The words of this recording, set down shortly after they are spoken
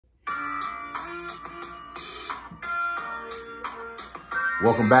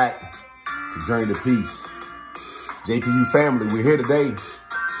Welcome back to Journey to Peace. JPU family, we're here today.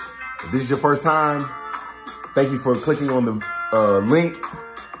 If this is your first time, thank you for clicking on the link.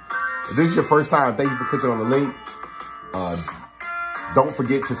 If this is your first time, thank you for clicking on the link. Don't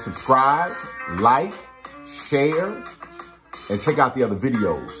forget to subscribe, like, share, and check out the other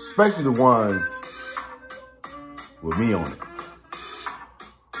videos, especially the ones with me on it.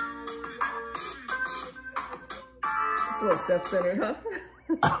 It's a little self-centered, huh?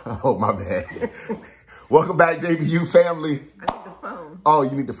 Oh, my bad. Welcome back, JPU family. I need the phone. Oh,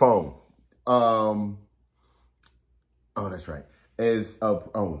 you need the phone. Oh, that's right.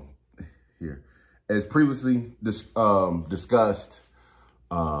 As previously discussed,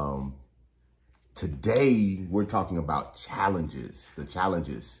 today we're talking about challenges, the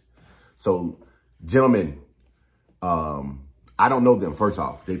challenges. So, gentlemen, I don't know them. First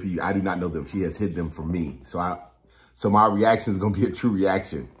off, JPU, I do not know them. She has hid them from me. So my reaction is going to be a true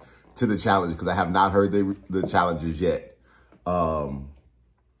reaction to the challenge because I have not heard the challenges yet. But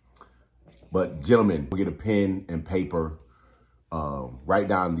gentlemen, we'll get a pen and paper, write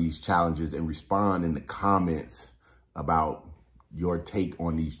down these challenges and respond in the comments about your take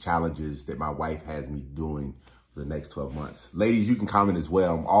on these challenges that my wife has me doing for the next 12 months. Ladies, you can comment as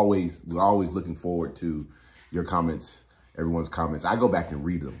well. We're always looking forward to your comments, everyone's comments. I go back and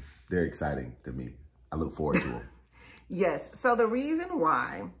read them. They're exciting to me. I look forward to them. Yes. So the reason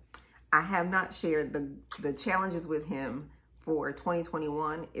why I have not shared the challenges with him for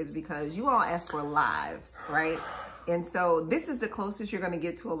 2021 is because you all asked for lives, right? And so this is the closest you're going to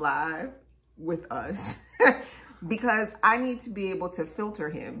get to a live with us because I need to be able to filter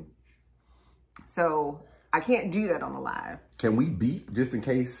him. So I can't do that on a live. Can we beep just in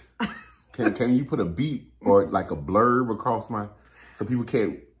case? Can you put a beep or like a blurb across so people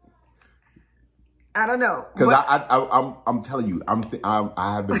can't? I don't know. Because I'm telling you,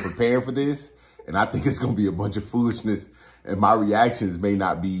 I have been preparing for this, and I think it's gonna be a bunch of foolishness, and my reactions may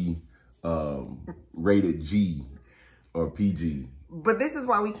not be rated G or PG. But this is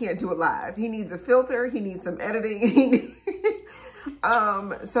why we can't do it live. He needs a filter. He needs some editing.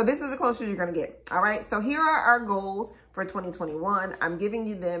 So this is the closest you're gonna get. All right. So here are our goals for 2021. I'm giving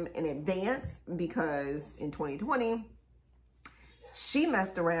you them in advance because in 2020. She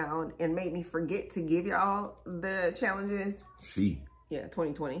messed around and made me forget to give y'all the challenges. She? Yeah,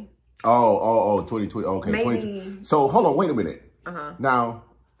 2020. Oh, 2020. Okay, maybe. 2020. So hold on, wait a minute. Now,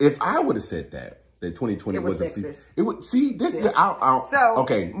 if I would have said that 2020 was sexist. It would see this is so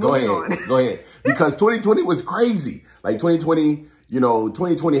okay. Go ahead, go ahead. Because 2020 was crazy. Like 2020,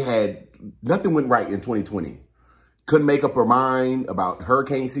 2020 had nothing went right in 2020. Couldn't make up her mind about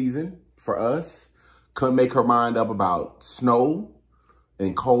hurricane season for us. Couldn't make her mind up about snow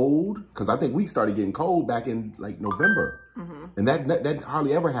and cold, because I think we started getting cold back in like November. And that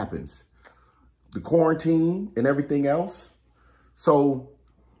hardly ever happens. The quarantine and everything else. So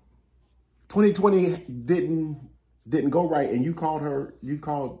 2020 didn't go right, and you called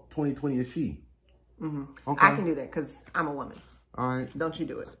 2020 a she. Okay. I can do that because I'm a woman. All right. Don't you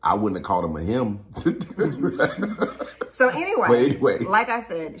do it. I wouldn't have called him a him. So anyway, like I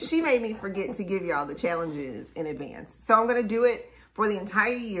said, she made me forget to give y'all the challenges in advance. So I'm going to do it for the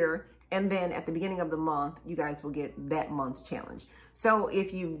entire year. And then at the beginning of the month, you guys will get that month's challenge. So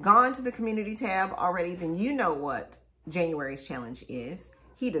if you've gone to the community tab already, then you know what January's challenge is.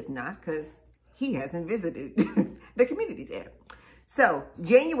 He does not because he hasn't visited the community tab. So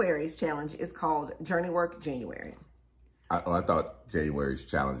January's challenge is called Journey Work January. I thought January's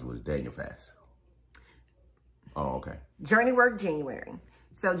challenge was Daniel Fast. Oh, okay. Journey Work January.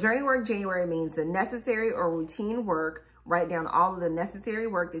 So Journey Work January means the necessary or routine work. Write down all of the necessary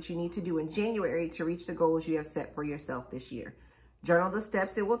work that you need to do in January to reach the goals you have set for yourself this year. Journal the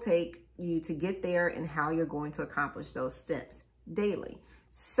steps it will take you to get there and how you're going to accomplish those steps daily.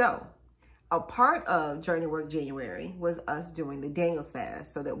 So a part of Journey Work January was us doing the Daniel's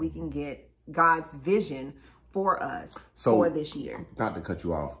fast so that we can get God's vision for us for this year. Not to cut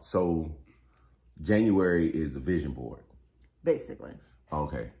you off. So January is a vision board. Basically.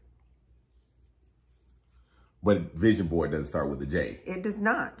 Okay. But vision board doesn't start with a J. It does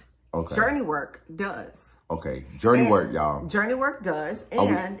not. Okay. Journey Work does. Okay. Journey Work, y'all. Journey Work does,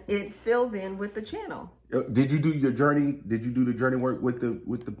 and it fills in with the channel. Did you do your journey? Did you do the journey work with the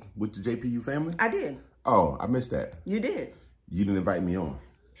JPU family? I did. Oh, I missed that. You did. You didn't invite me on.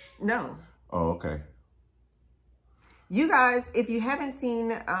 No. Oh, okay. You guys, if you haven't seen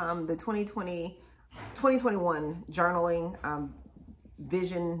the 2021 journaling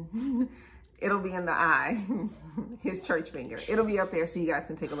vision, it'll be in the eye, his church finger. It'll be up there so you guys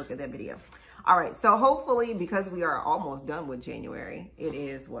can take a look at that video. All right. So hopefully, because we are almost done with January, it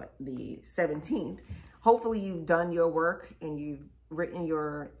is what, the 17th. Hopefully you've done your work and you've written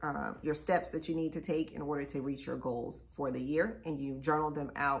your steps that you need to take in order to reach your goals for the year, and you've journaled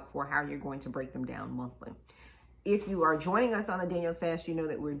them out for how you're going to break them down monthly. If you are joining us on the Daniel's Fast, you know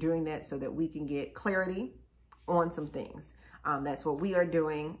that we're doing that so that we can get clarity on some things. That's what we are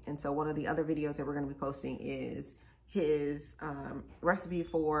doing. And so one of the other videos that we're going to be posting is his recipe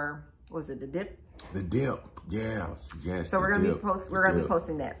for, was it the dip? The dip, yes. So we're going to be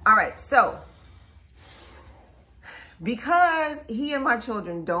posting that. All right, so because he and my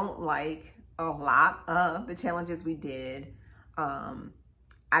children don't like a lot of the challenges we did,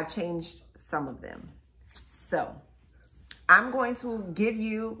 I've changed some of them. So I'm going to give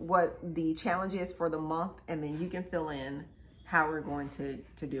you what the challenge is for the month, and then you can fill in how we're going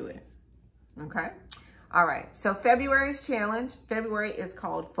to do it. Okay? All right. So February's challenge, February is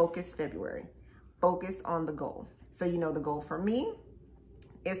called Focus February. Focus on the goal. So you know the goal for me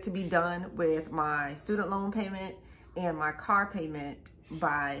is to be done with my student loan payment and my car payment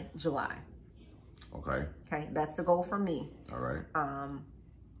by July. Okay. Okay. That's the goal for me. All right.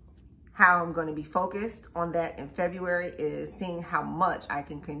 How I'm going to be focused on that in February is seeing how much I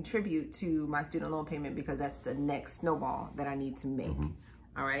can contribute to my student loan payment, because that's the next snowball that I need to make. Mm-hmm.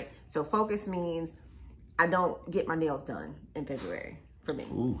 All right. So focus means I don't get my nails done in February for me.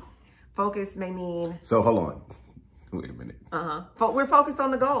 Ooh. Focus may mean. So hold on. Wait a minute. We're focused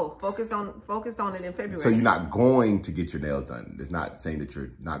on the goal. Focused on it in February. So you're not going to get your nails done. It's not saying that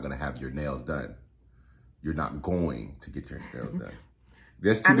you're not going to have your nails done. You're not going to get your nails done.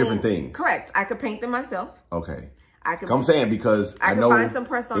 There's two different things. Correct. I could paint them myself. Okay. I'm saying because I know find some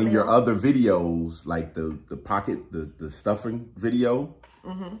press on in nails. your other videos, like the pocket, the stuffing video,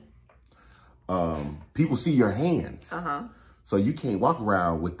 people see your hands. So you can't walk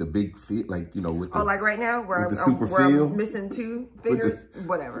around with the big feet, like, you know, with the, like right now, where I'm missing two fingers,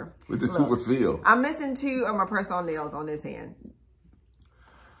 whatever. With the super feel. I'm missing two of my press-on nails on this hand.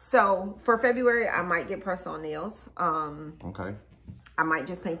 So for February, I might get press-on nails. Okay. I might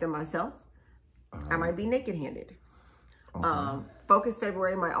just paint them myself. I might be naked-handed. Okay. Focus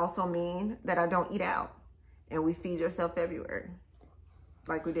February might also mean that I don't eat out, and we feed yourself February,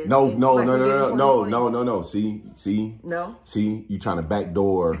 like we did. No. See, you trying to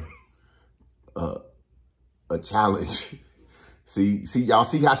backdoor a challenge. See, y'all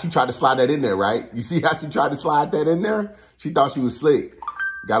see how she tried to slide that in there, right? You see how she tried to slide that in there? She thought she was slick.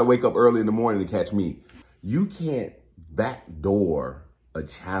 Got to wake up early in the morning to catch me. You can't backdoor a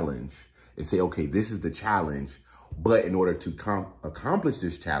challenge and say, okay, this is the challenge, but in order to accomplish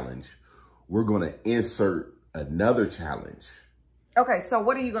this challenge, we're going to insert another challenge. Okay, so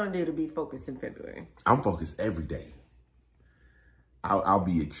what are you going to do to be focused in February? I'm focused every day. I'll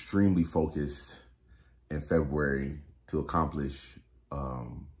be extremely focused in February to accomplish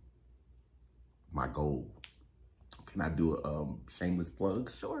my goal. Can I do a shameless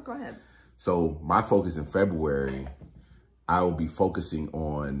plug? Sure, go ahead. So my focus in February, I will be focusing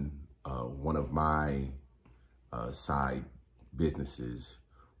on one of my side businesses,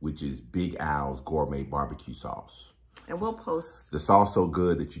 which is Big Al's Gourmet Barbecue Sauce. And we'll post. The sauce so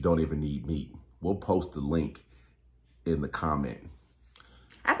good that you don't even need meat. We'll post the link in the comment.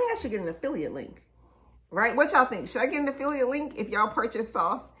 I think I should get an affiliate link, right? What y'all think? Should I get an affiliate link if y'all purchase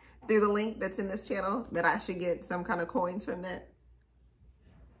sauce through the link that's in this channel, that I should get some kind of coins from that?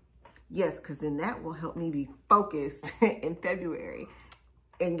 Yes, because then that will help me be focused in February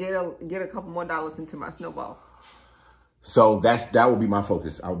and get a couple more dollars into my snowball. So that will be my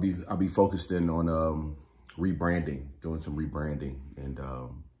focus. I'll be focused in on rebranding, doing some rebranding and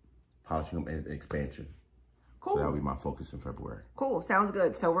polishing and expansion. Cool. So that'll be my focus in February. Cool. Sounds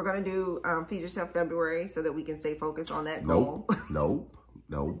good. So we're going to do Feed Yourself February so that we can stay focused on that goal. Nope.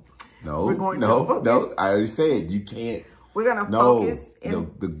 We're going to focus. No, I already said you can't. We're going to focus.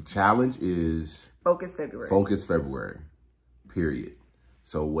 The challenge is Focus February. Focus February, period.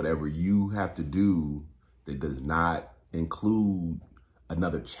 So whatever you have to do that does not include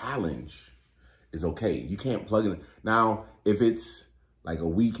another challenge is okay. You can't plug in. Now, if it's like a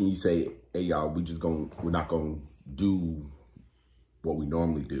week and you say, hey, y'all, we're not going to do what we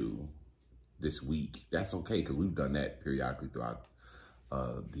normally do this week, that's okay, because we've done that periodically throughout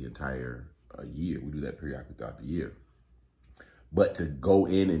the entire year. We do that periodically throughout the year. But to go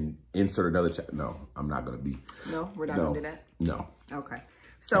in and insert another no, I'm not going to be. No, we're not going to do that? No. Okay.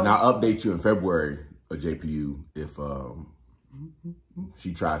 So, and I'll update you in February, JPU, if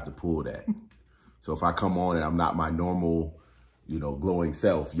she tries to pull that. So if I come on and I'm not my normal, glowing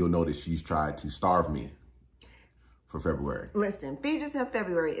self, you'll notice she's tried to starve me for February? Listen, Feed Yourself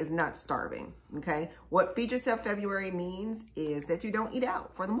February is not starving, okay? What Feed Yourself February means is that you don't eat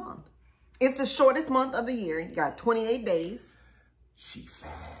out for the month. It's the shortest month of the year. You got 28 days. She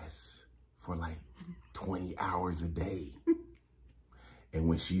fasts for like 20 hours a day. And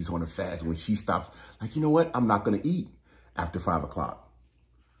when she's on a fast, when she stops, like, you know what? I'm not going to eat after 5 o'clock.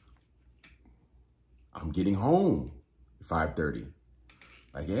 I'm getting home at 5:30.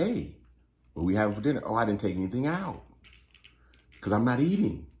 Like, hey, what we having for dinner? Oh, I didn't take anything out because I'm not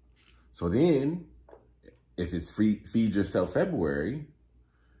eating. So then, if it's Feed Yourself February,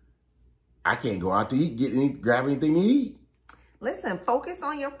 I can't go out to eat, grab anything to eat. Listen, focus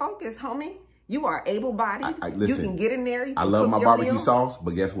on your focus, homie. You are able-bodied. You can get in there. I love my barbecue sauce,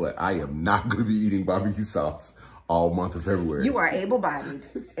 but guess what? I am not going to be eating barbecue sauce all month of February. You are able-bodied,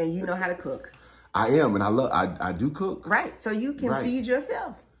 and you know how to cook. I am, and I do cook. Right, so you can feed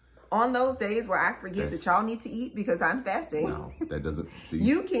yourself. On those days where I forget that y'all need to eat because I'm fasting. No, that doesn't, see.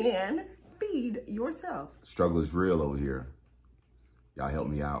 You can feed yourself. Struggle is real over here. Y'all help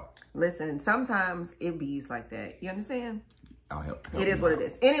me out. Listen, sometimes it bees like that. You understand? I'll help it is what it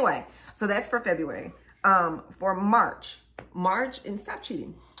is. Anyway, so that's for February. For March, and stop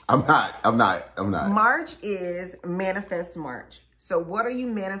cheating. I'm not. March is Manifest March. So what are you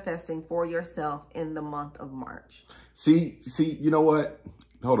manifesting for yourself in the month of March? See, you know what?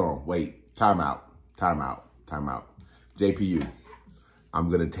 Hold on, wait, time out. JPU, I'm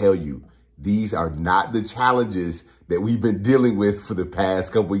going to tell you, these are not the challenges that we've been dealing with for the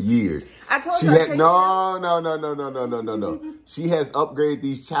past couple of years. I told you. No. She has upgraded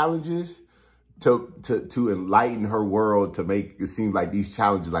these challenges to enlighten her world, to make it seem like these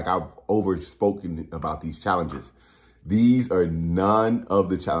challenges, like I've overspoken about these challenges. These are none of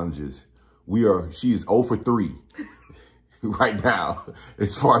the challenges. She is 0 for 3 right now,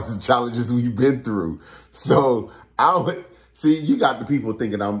 as far as the challenges we've been through. So see, you got the people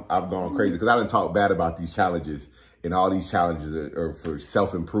thinking I've gone crazy because I done talk bad about these challenges, and all these challenges are for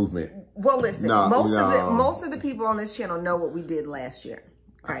self-improvement. Well, listen, most of the people on this channel know what we did last year.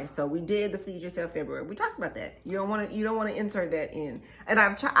 Okay, so we did the Feed Yourself February. We talked about that. You don't want to insert that in. And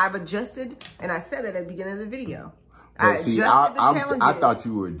I've adjusted, and I said it at the beginning of the video. But see, I thought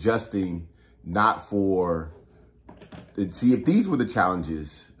you were adjusting not for. See, if these were the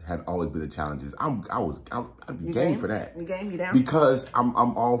challenges, had always been the challenges, I'd be game for that. You game? You down? Because I'm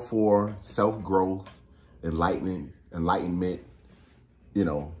all for self-growth, enlightenment. You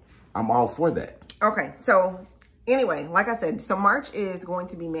know, I'm all for that. Okay, so anyway, like I said, so March is going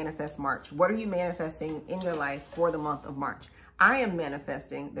to be Manifest March. What are you manifesting in your life for the month of March? I am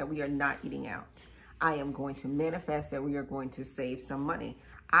manifesting that we are not eating out. I am going to manifest that we are going to save some money.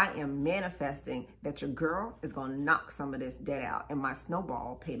 I am manifesting that your girl is going to knock some of this debt out, and my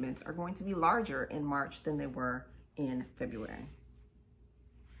snowball payments are going to be larger in March than they were in February.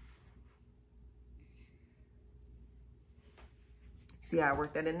 See how I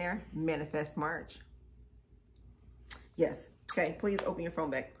worked that in there? Manifest March. Yes. Okay, please open your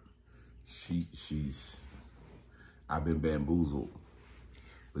phone back. I've been bamboozled.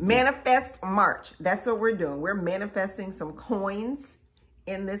 Manifest March. That's what we're doing. We're manifesting some coins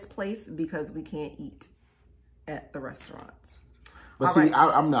in this place because we can't eat at the restaurants. But all see, right.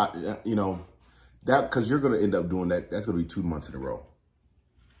 I'm not, you know, that because you're going to end up doing that. That's going to be 2 months in a row.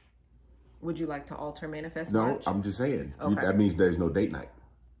 Would you like to alter Manifest No, March? I'm just saying. Okay. That means there's no date night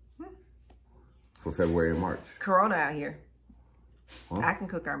for February and March. Corona out here. Huh? I can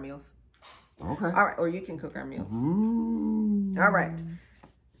cook our meals. Okay. All right. Or you can cook our meals. All right.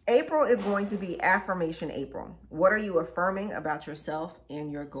 April is going to be Affirmation April. What are you affirming about yourself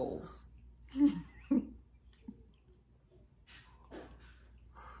and your goals?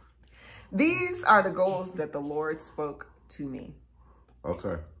 These are the goals that the Lord spoke to me.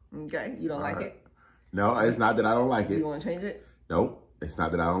 Okay. Okay. You don't like it? No, it's not that I don't like it. Do you want to change it? Nope. It's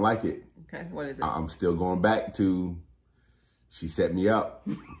not that I don't like it. Okay. What is it? I'm still going back to, she set me up.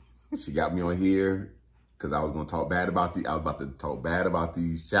 She got me on here because I was going to talk bad about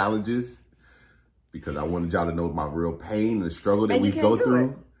these challenges because I wanted y'all to know my real pain and the struggle that we go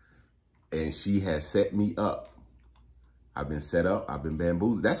through. And she has set me up. I've been set up. I've been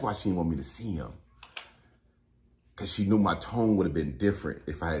bamboozled. That's why she didn't want me to see him. Because she knew my tone would have been different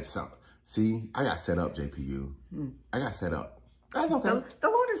if I had something. See, I got set up, JPU. I got set up. That's okay. The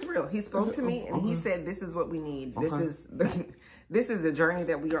Lord is real. He spoke to me and he said, this is what we need. This is the journey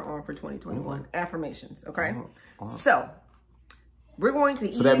that we are on for 2021. Affirmations, okay? So, we're going to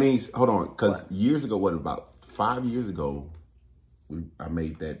eat. So that means, hold on, because years ago, about 5 years ago, I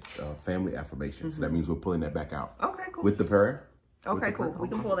made that family affirmation. So that means we're pulling that back out. Okay, cool. With the prayer? Okay, cool. We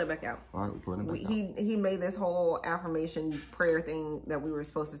can pull that back out. All right, we're pulling it back out. He made this whole affirmation prayer thing that we were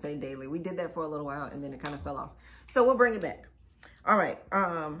supposed to say daily. We did that for a little while, and then it kind of fell off. So we'll bring it back. All right.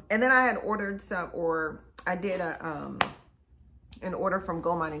 And then I had ordered I did an order from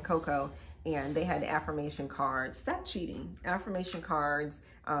Gold Mine and Cocoa, and they had affirmation cards. Stop cheating. Affirmation cards,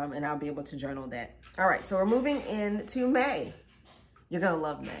 and I'll be able to journal that. All right. So we're moving into May. You're gonna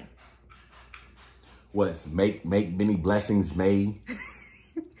love May. What's make many blessings May?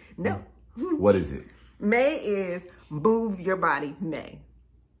 No. What is it? May is move your body May.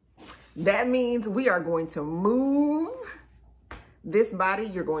 That means we are going to move this body.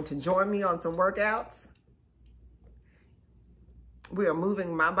 You're going to join me on some workouts. We are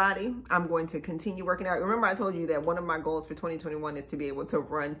moving my body. I'm going to continue working out. Remember, I told you that one of my goals for 2021 is to be able to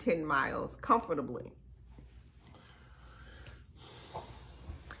run 10 miles comfortably.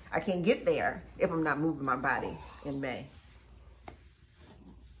 I can't get there if I'm not moving my body in May.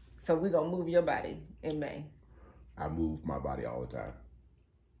 So we're going to move your body in May. I move my body all the time.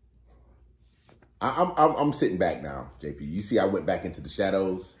 I'm sitting back now, JP. You see, I went back into the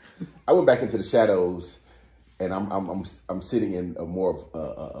shadows. And I'm sitting in a more of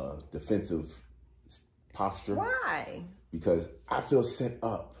a defensive posture. Why? Because I feel set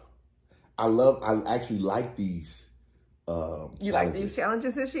up. I actually like these. You like these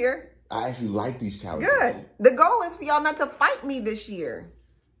challenges this year? I actually like these challenges. Good. The goal is for y'all not to fight me this year.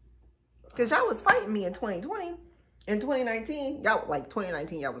 Because y'all was fighting me in 2020. In 2019, y'all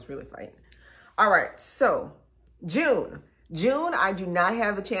was really fighting. All right, so June. June, I do not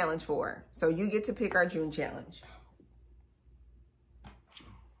have a challenge for. So you get to pick our June challenge.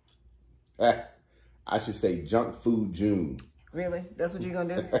 I should say junk food June. Really? That's what you're going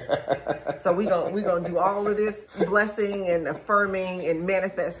to do? So we're gonna do all of this blessing and affirming and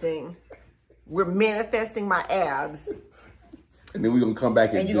manifesting. We're manifesting my abs. And then we're going to come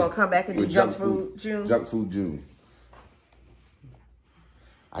back and you're going to come back and do junk food June? Junk food June.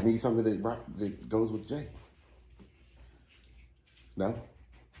 I need something that goes with J. No?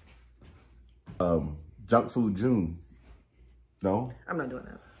 Junk food June. No? I'm not doing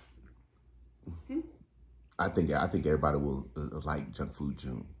that. I think everybody will like junk food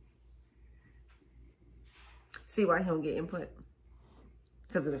June. See why he don't get input?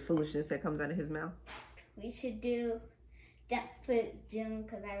 Because of the foolishness that comes out of his mouth. We should do junk food June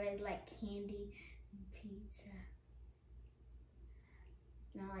because I really like candy and pizza.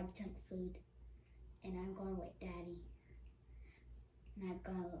 And I like junk food. And I'm going with Daddy. And I'm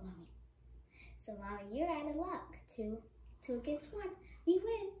going with Mommy. So Mommy, you're out of luck. Two against one. We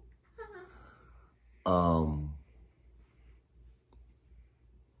win.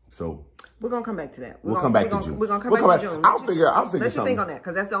 So we're gonna come back to that. We'll come back to June. We're gonna come back to June. I'll figure Let you something. think on that,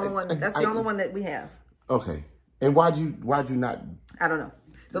 because that's the only one. That's the only one that we have. Okay. And why'd you not? I don't know.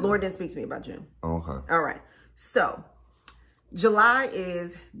 The Lord didn't speak to me about June. Okay. All right. So July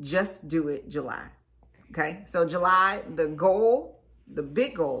is Just Do It July. Okay. So July, the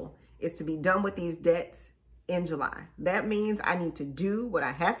big goal is to be done with these debts in July. That means I need to do what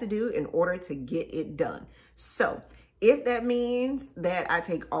I have to do in order to get it done. So if that means that I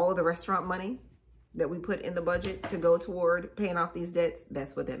take all of the restaurant money that we put in the budget to go toward paying off these debts,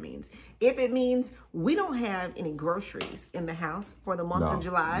 that's what that means. If it means we don't have any groceries in the house for the month of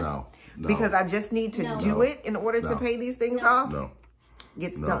July, because I just need to do it in order to pay these things off,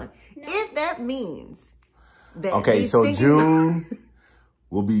 gets done. If that means that June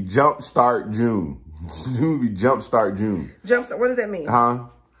will be Jumpstart June. June will be Jumpstart June. Jumpstart, what does that mean?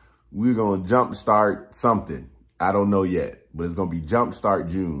 We're going to jumpstart something. I don't know yet, but it's going to be Jumpstart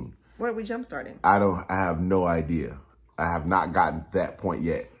June. What are we jumpstarting? I have no idea. I have not gotten to that point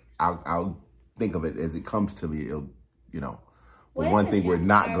yet. I'll think of it as it comes to me. It'll, But one thing we're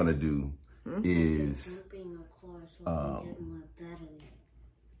not going to do is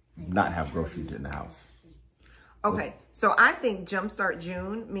not have groceries in the house. Okay, so I think Jumpstart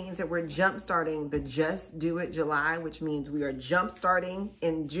June means that we're jumpstarting the Just Do It July, which means we are jumpstarting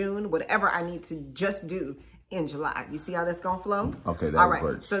in June whatever I need to just do in July. You see how that's going to flow? Okay, that all right.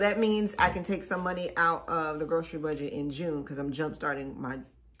 works. So that means I can take some money out of the grocery budget in June because I'm jumpstarting my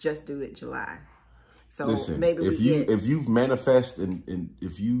Just Do It July. So listen, maybe if you've manifested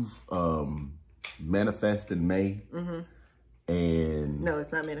manifest in May, and no,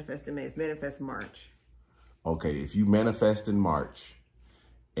 it's not manifest in May. It's manifest March. Okay, if you manifest in March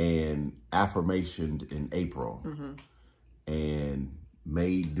and affirmationed in April and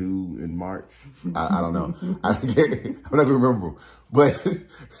made do in March, I don't know. I'm not gonna remember. But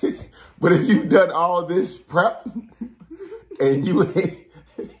if you've done all this prep and you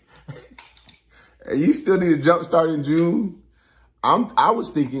still need a jump start in June, I was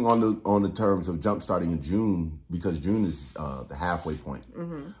thinking on the terms of jump starting in June, because June is the halfway point.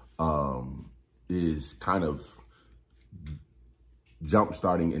 Is kind of jump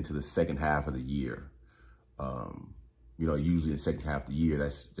starting into the second half of the year. You know, usually the second half of the year,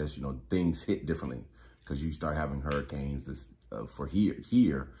 that's you know, things hit differently because you start having hurricanes. For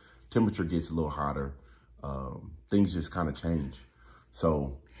here, temperature gets a little hotter. Things just kind of change.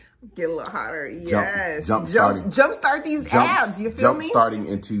 So get a little hotter. Yes. Jumpstart these abs. You feel me? Starting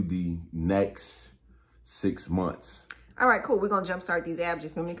into the next 6 months. All right, cool. We're going to jumpstart these abs. You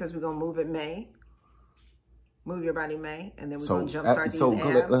feel me? Because we're going to move it May. Move your body May. And then we're going to jumpstart these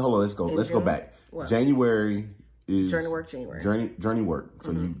abs. Hold on. Let's go back. What? January is Journey work. January. Journey work.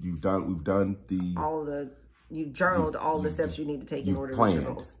 So we've done you've journaled all the steps you need to take in order to reach your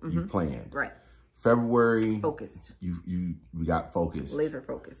goals. You've planned. Right. February. Focused. We got focused. Laser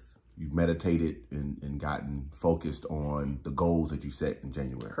focus. You've meditated and gotten focused on the goals that you set in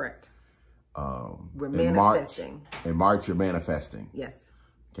January. Correct. We're manifesting. In March, you're manifesting. Yes.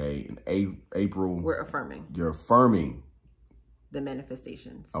 Okay. In April, we're affirming. You're affirming the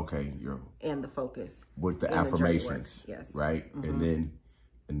manifestations. Okay. And the focus. With the affirmations. Yes. Right. And then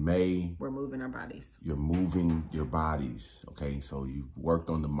in May, we're moving our bodies. You're moving your bodies. Okay. So you've worked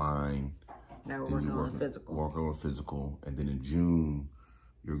on the mind. Now we're working on the physical. Working on physical. And then in June,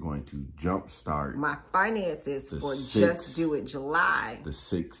 you're going to jumpstart my finances for Just Do It July.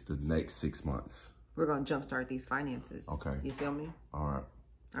 The next 6 months. We're going to jumpstart these finances. Okay. You feel me? All right.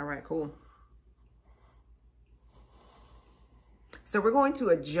 All right, cool. So we're going to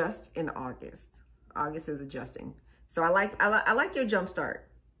adjust in August. August is adjusting. So I like your jumpstart.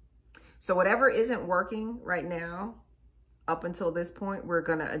 So whatever isn't working right now, up until this point, we're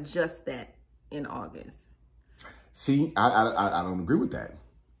going to adjust that in August. See, I don't agree with that.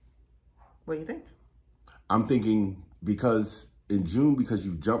 What do you think? I'm thinking because in June, because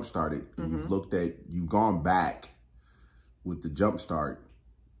you've jump started, and you've gone back with the jump start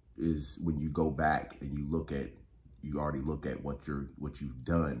is when you go back and you already look at what you've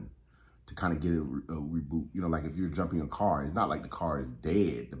done to kind of get a reboot. You know, like if you're jumping a car, it's not like the car is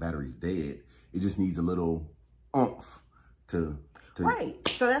dead, the battery's dead. It just needs a little oomph to right.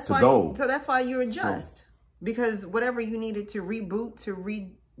 So that's why you adjust. Because whatever you needed to reboot, to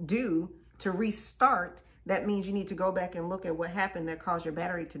redo, to restart, that means you need to go back and look at what happened that caused your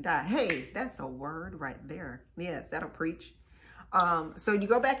battery to die. Hey, that's a word right there. Yes, that'll preach. So you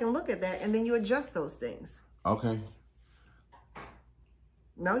go back and look at that, and then you adjust those things. Okay.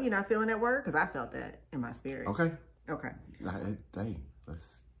 No, you're not feeling that word? Because I felt that in my spirit. Okay. Okay. Hey,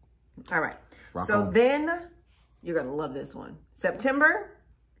 let's... All right. So then you're going to love this one. September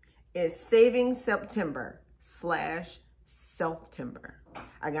is Saving September /Self-Timber.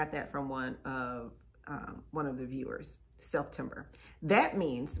 I got that from one of the viewers, Self-Timber. That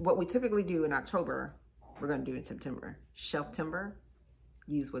means what we typically do in October, we're going to do in September. Shelf-timber,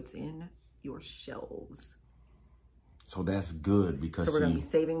 use what's in your shelves. So that's good because we're going to be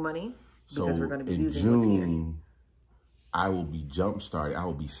saving money because we're going to be using what's here. I will be jumpstarting. I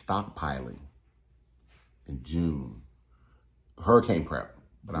will be stockpiling in June. Hurricane prep,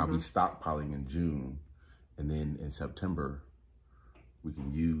 but I'll be stockpiling in June. And then in September, we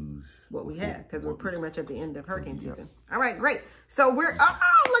can use what we have because we're pretty much at the end of hurricane season. All right, great. So we're, oh,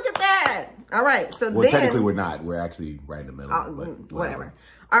 look at that. All right. So well, technically we're not. We're actually right in the middle. But whatever.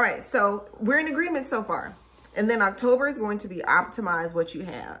 All right. So we're in agreement so far. And then October is going to be optimize what you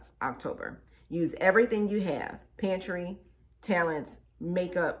have. October. Use everything you have. Pantry, talents,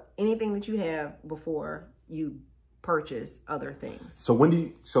 makeup, anything that you have before you purchase other things. So when do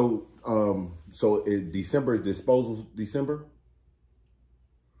you, so December is disposal December?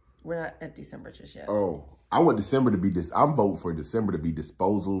 We're not at December just yet. Oh, I want December to be I'm voting for December to be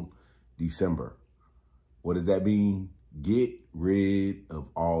disposal December. What does that mean? Get rid of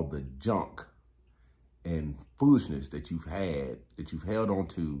all the junk and foolishness that you've held on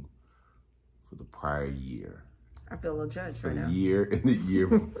to for the prior year. I feel a little judged right now. The year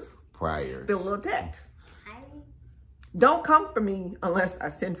prior. Feel a little attacked. Don't come for me unless I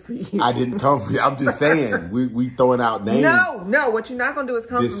send for you. I didn't come for you. I'm just saying, we throwing out names. No. What you're not going to do is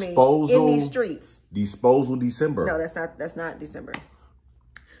come for me in these streets. Disposal December. No, that's not December.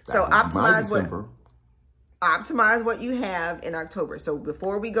 So optimize what you have in October. So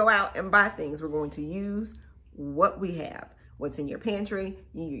before we go out and buy things, we're going to use what we have. What's in your pantry.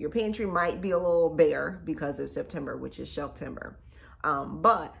 Your pantry might be a little bare because of September, which is shelf-timber.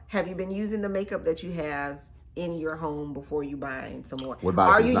 But have you been using the makeup that you have in your home before you buying some more?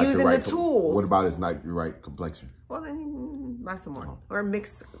 Are you using the tools? What about it's not your right complexion? Well, then buy some more or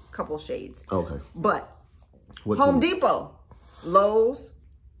mix a couple shades. Okay. But Home Depot, Lowe's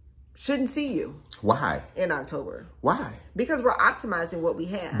shouldn't see you. Why? In October. Why? Because we're optimizing what we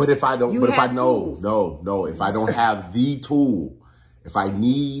have. But if I don't, if I tools. if I don't have the tool, if I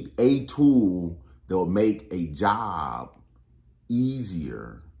need a tool that will make a job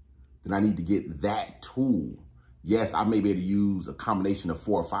easier, then I need to get that tool. Yes, I may be able to use a combination of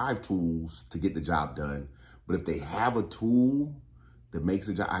 4 or 5 tools to get the job done. But if they have a tool that makes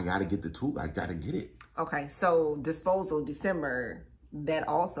the job, I got to get the tool. I got to get it. Okay, so disposal December, that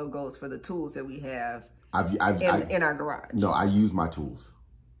also goes for the tools that we have in our garage. No, I use my tools.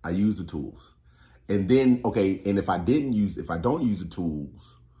 I use the tools. And then, okay, and if I don't use the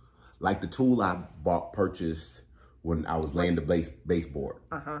tools, like the tool I purchased when I was laying the baseboard.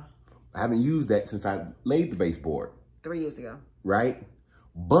 I haven't used that since I laid the baseboard. 3 years ago. Right?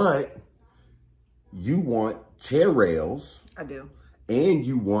 But you want chair rails. I do. And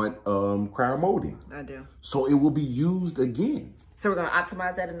you want crown molding. I do. So it will be used again. So we're going to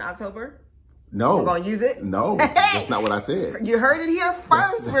optimize that in October? No. We're going to use it? No, that's not what I said. You heard it here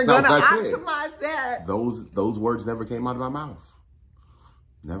first. We're going to optimize that. Those words never came out of my mouth.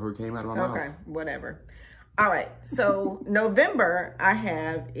 Never came out of my mouth. Okay, whatever. All right. So November I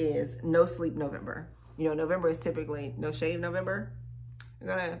have is no sleep November. You know, November is typically no shave November. I'm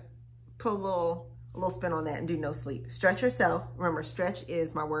going to put a little spin on that and do no sleep. Stretch yourself. Remember, stretch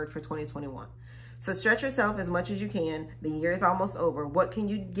is my word for 2021. So stretch yourself as much as you can. The year is almost over. What can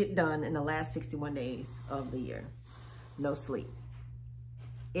you get done in the last 61 days of the year? No sleep.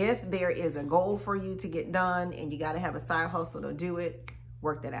 If there is a goal for you to get done and you got to have a side hustle to do it,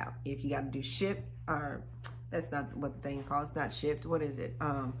 work that out. If you got to do Shipt, or that's not what the thing called. It's not Shipt. What is it?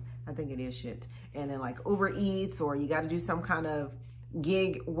 I think it is Shipt. And then like Uber Eats, or you got to do some kind of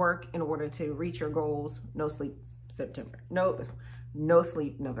gig work in order to reach your goals. No sleep September. No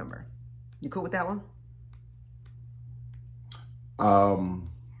sleep November. You cool with that one?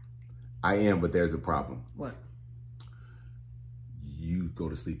 I am, but there's a problem. What? You go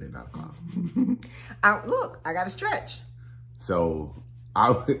to sleep at 9 o'clock. Look, I got to stretch. So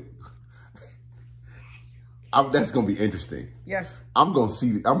that's gonna be interesting. Yes. I'm gonna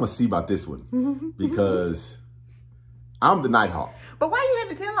see about this one because I'm the Nighthawk. But why you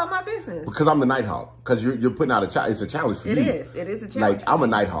had to tell all my business? Because I'm the Nighthawk. Because you're putting out it's a challenge for you. It is a challenge. Like, I'm a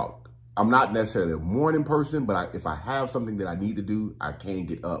Nighthawk. I'm not necessarily a morning person, but if I have something that I need to do, I can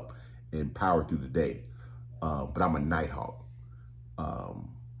get up and power through the day. But I'm a Nighthawk.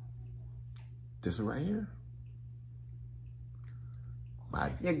 This one right here.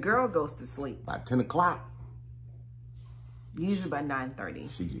 Your girl goes to sleep by 10 o'clock. Usually by 9:30.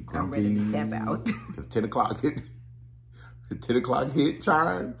 She get grumpy. I'm ready to tap out. If 10 o'clock hit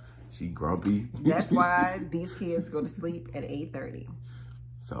chime, she grumpy. That's why these kids go to sleep at 8:30.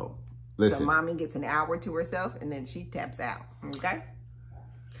 So, listen. So mommy gets an hour to herself and then she taps out, okay?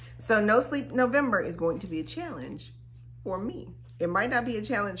 So no sleep November is going to be a challenge for me. It might not be a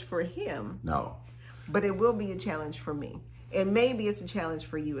challenge for him. No. But it will be a challenge for me. And maybe it's a challenge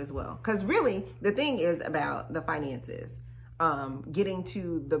for you as well. Because really, the thing is about the finances. Getting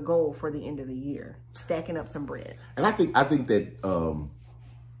to the goal for the end of the year. Stacking up some bread. And I think that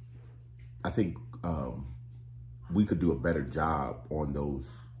we could do a better job on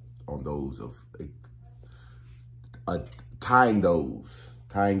those of tying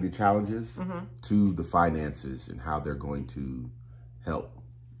the challenges to the finances and how they're going to help.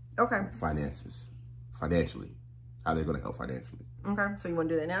 Okay. Financially. How they're going to help financially. Okay. So you want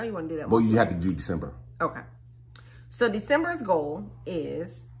to do that now? Or you want to do that? Well, you have to do December. Okay. So December's goal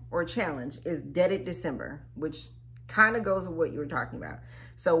or challenge is Dead It December, which kind of goes with what you were talking about.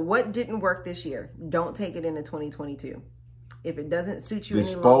 So what didn't work this year? Don't take it into 2022. If it doesn't suit you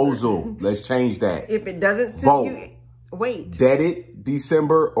Disposal. any longer. Let's change that. If it doesn't suit you. Wait. Dead It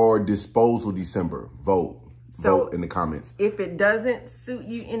December or Disposal December? Vote. Vote in the comments. If it doesn't suit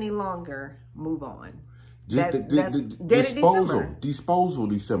you any longer, move on. Just disposal. Disposal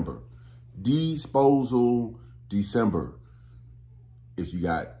December. Disposal December. If you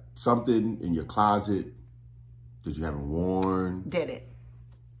got something in your closet that you haven't worn, dead it.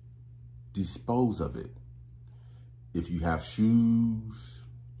 Dispose of it. If you have shoes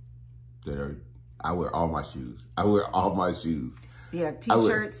I wear all my shoes. You have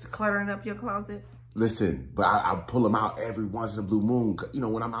t-shirts cluttering up your closet? Listen, but I pull them out every once in a blue moon. You know,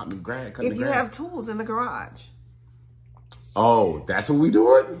 when I'm out in the grass, cutting the grass. If you have tools in the garage. Oh, that's what we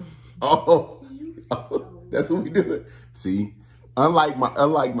doing? Oh, that's what we doing. See, unlike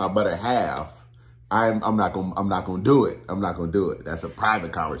my better half, I'm not gonna do it. I'm not gonna do it. That's a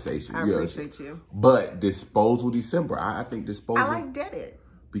private conversation. I appreciate you. But Disposal December, I think disposal. I like Dead It.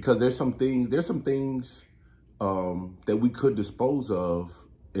 Because there's some things that we could dispose of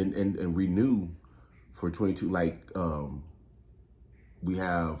and renew for 22. Like, we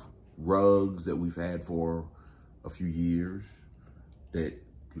have rugs that we've had for a few years that,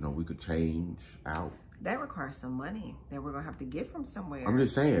 you know, we could change out. That requires some money that we're going to have to get from somewhere. I'm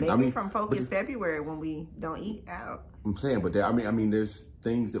just saying. Maybe from Focus February when we don't eat out. I'm saying, but I mean, there's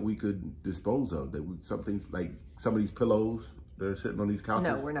things that we could dispose of. Some things like some of these pillows that are sitting on these couches.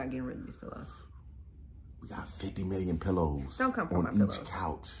 No, we're not getting rid of these pillows. We got 50 million pillows. Don't come from my pillows. On each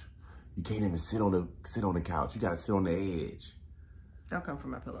couch. You can't even sit on the couch. You got to sit on the edge. Don't come from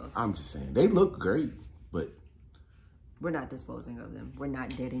my pillows. I'm just saying. They look great, but we're not disposing of them. We're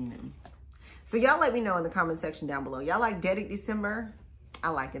not deading them. So y'all let me know in the comment section down below. Y'all like Deaded December? I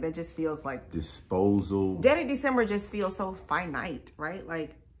like it. That just feels like disposal. Deaded December just feels so finite, right?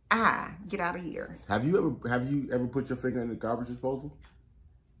 Like, get out of here. Have you ever put your finger in the garbage disposal?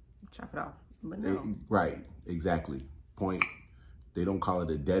 Chop it off. But no. Right. Exactly. Point. They don't call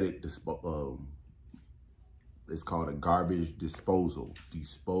it a deaded disposal. It's called a garbage disposal.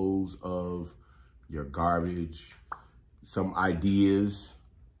 Dispose of your garbage, some ideas,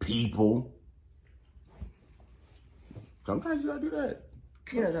 people. Sometimes you gotta do that.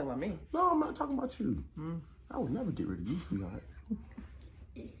 You're not talking about me. No, I'm not talking about you. I would never get rid of you, sweetheart.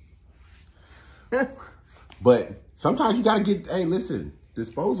 But sometimes you gotta get, hey, listen,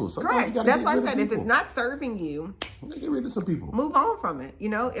 disposal. Sometimes you gotta That's get why rid I said of if it's not serving you, get rid of some people. Move on from it. You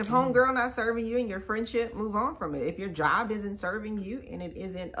know, if homegirl not serving you in your friendship, move on from it. If your job isn't serving you and it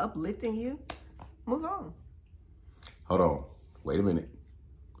isn't uplifting you, move on. Hold on. Wait a minute.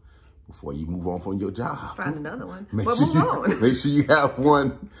 Before you move on from your job, find another one. Make sure you have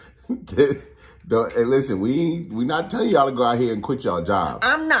one. And listen, we not telling y'all to go out here and quit y'all job.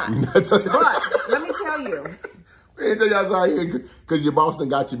 I'm not. But let me tell you. We ain't telling y'all to go out here because your boss done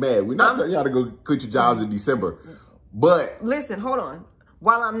got you mad. We're not telling y'all to go quit your jobs in December. But listen, hold on.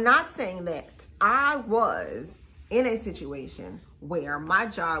 While I'm not saying that, I was in a situation where my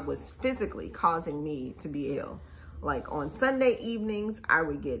job was physically causing me to be ill. Like on Sunday evenings, I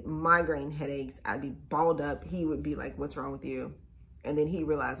would get migraine headaches. I'd be balled up. He would be like, what's wrong with you? And then he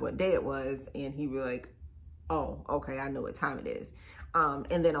realized what day it was. And he'd be like, oh, okay, I know what time it is.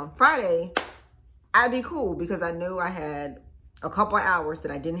 And then on Friday, I'd be cool because I knew I had a couple of hours that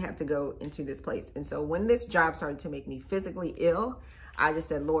I didn't have to go into this place. And so when this job started to make me physically ill, I just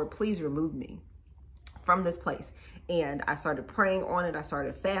said, Lord, please remove me from this place. And I started praying on it. I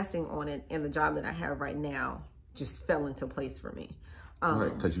started fasting on it. And the job that I have right now just fell into place for me.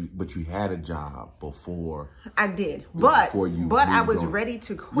 Right, but you had a job before. I did, but I was ready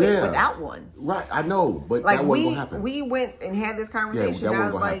to quit without one. Right, I know, but like that wasn't gonna happen. We went and had this conversation. Yeah, I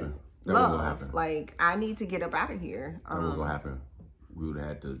was like, happen. love, like I need to get up out of here. That wasn't gonna happen. We would have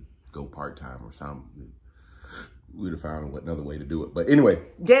had to go part-time or something. We would have found another way to do it. But anyway.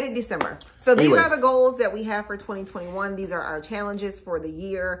 Deaded December. So these are the goals that we have for 2021. These are our challenges for the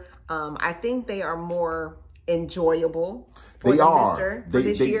year. I think they are more enjoyable for the investor for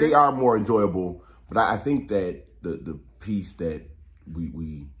this year. They are more enjoyable. But I think that the piece that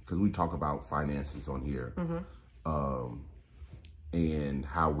because we talk about finances on here, and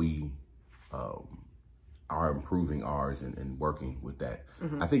how we are improving ours and working with that.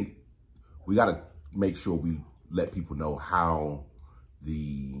 I think we got to make sure we let people know how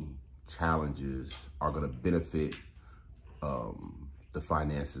the challenges are going to benefit the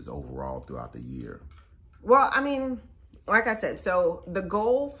finances overall throughout the year. Well, I mean, like I said, so the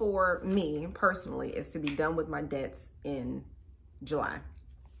goal for me personally is to be done with my debts in July.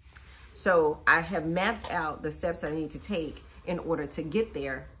 So I have mapped out the steps I need to take in order to get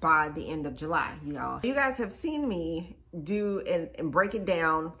there by the end of July, y'all. You guys have seen me do and break it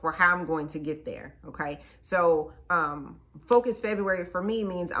down for how I'm going to get there, okay? So Focus February for me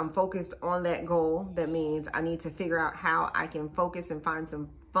means I'm focused on that goal. That means I need to figure out how I can focus and find some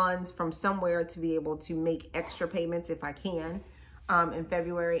funds from somewhere to be able to make extra payments if I can in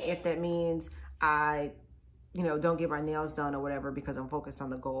February. If that means I don't get my nails done or whatever because I'm focused on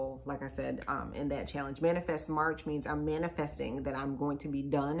the goal, like I said, in that challenge. Manifest March means I'm manifesting that I'm going to be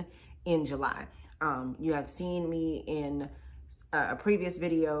done in July. You have seen me in a previous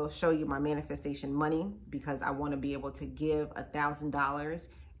video show you my manifestation money because I want to be able to give $1,000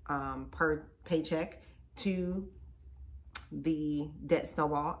 per paycheck to the debt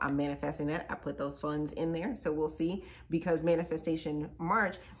snowball. I'm manifesting that. I put those funds in there. So we'll see, because Manifestation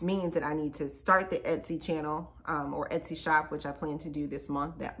March means that I need to start the Etsy channel or Etsy shop, which I plan to do this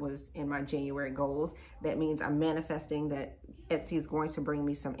month. That was in my January goals. That means I'm manifesting that Etsy is going to bring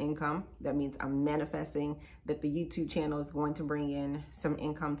me some income. That means I'm manifesting that the YouTube channel is going to bring in some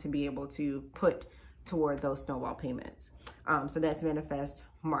income to be able to put toward those snowball payments. So that's manifest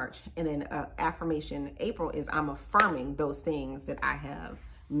March. And then affirmation April is I'm affirming those things that I have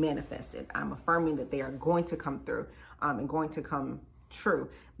manifested. I'm affirming that they are going to come through and going to come true,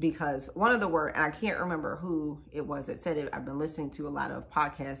 because one of the words, and I can't remember who it was that said it. I've been listening to a lot of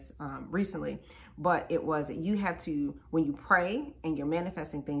podcasts recently, but it was that you have to, when you pray and you're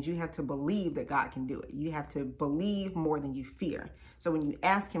manifesting things, you have to believe that God can do it. You have to believe more than you fear. So when you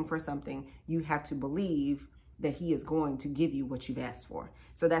ask him for something, you have to believe that he is going to give you what you've asked for.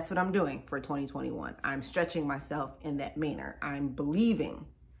 So that's what I'm doing for 2021. I'm stretching myself in that manner. I'm believing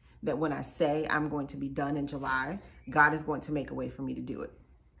that when I say I'm going to be done in July, God is going to make a way for me to do it,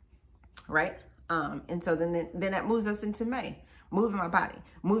 right? And so then that moves us into May. Moving my body.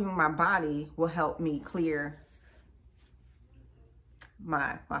 Moving my body will help me clear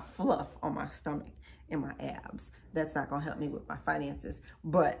my fluff on my stomach and my abs. That's not going to help me with my finances,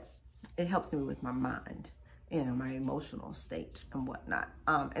 but it helps me with my mind and my emotional state and whatnot.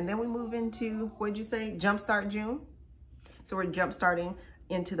 And then we move into, what'd you say, jumpstart June? So we're jumpstarting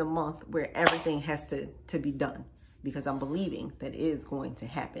into the month where everything has to be done, because I'm believing that it is going to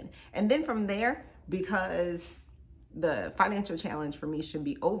happen. And then from there, because the financial challenge for me should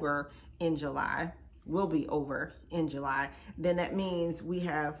be over in July, will be over in July, then that means we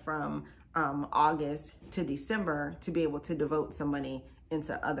have from August to December to be able to devote some money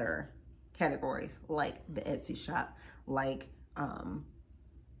into other categories, like the Etsy shop, like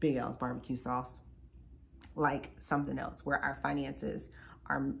Big Al's barbecue sauce, like something else, where our finances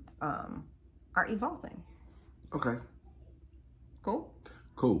are evolving. Okay. Cool?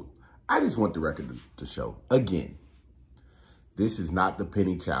 Cool. I just want the record to show, again, this is not the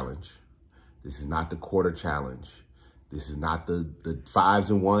penny challenge. This is not the quarter challenge. This is not the 5s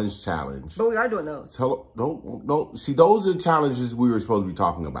and 1s challenge. But we are doing those. So, no. See, those are the challenges we were supposed to be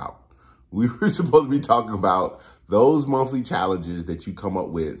talking about. We were supposed to be talking about those monthly challenges that you come up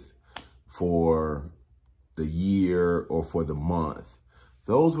with for the year or for the month.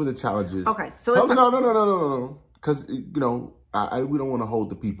 Those were the challenges. Okay, so let's no. Because, we don't want to hold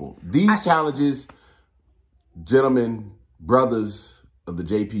the people. These challenges, gentlemen, brothers of the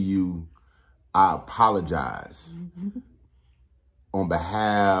JPU, I apologize on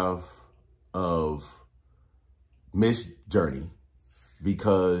behalf of Miss Journey,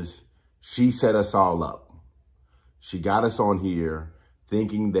 because she set us all up. She got us on here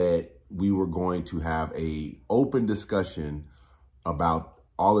thinking that we were going to have a open discussion about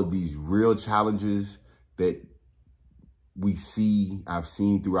all of these real challenges that I've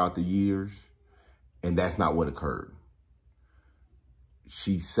seen throughout the years, and that's not what occurred.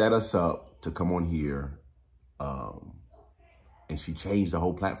 She set us up to come on here, and she changed the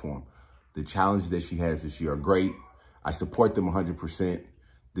whole platform. The challenges that she has this year are great. I support them 100%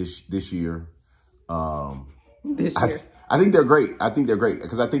 this year. I think they're great. I think they're great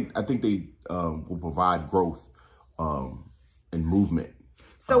because I think they will provide growth and movement.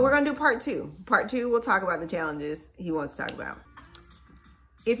 So we're going to do part 2. Part 2, we'll talk about the challenges he wants to talk about.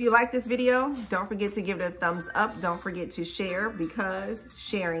 If you like this video, don't forget to give it a thumbs up. Don't forget to share, because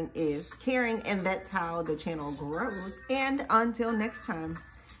sharing is caring, and that's how the channel grows. And until next time,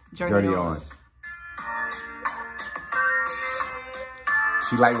 journey on.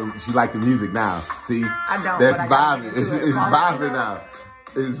 She like the music now. See? I don't. That's but I vibing. It's vibing now.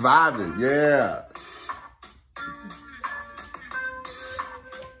 It's vibing. Yeah.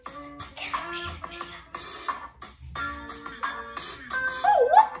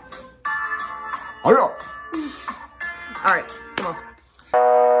 All right.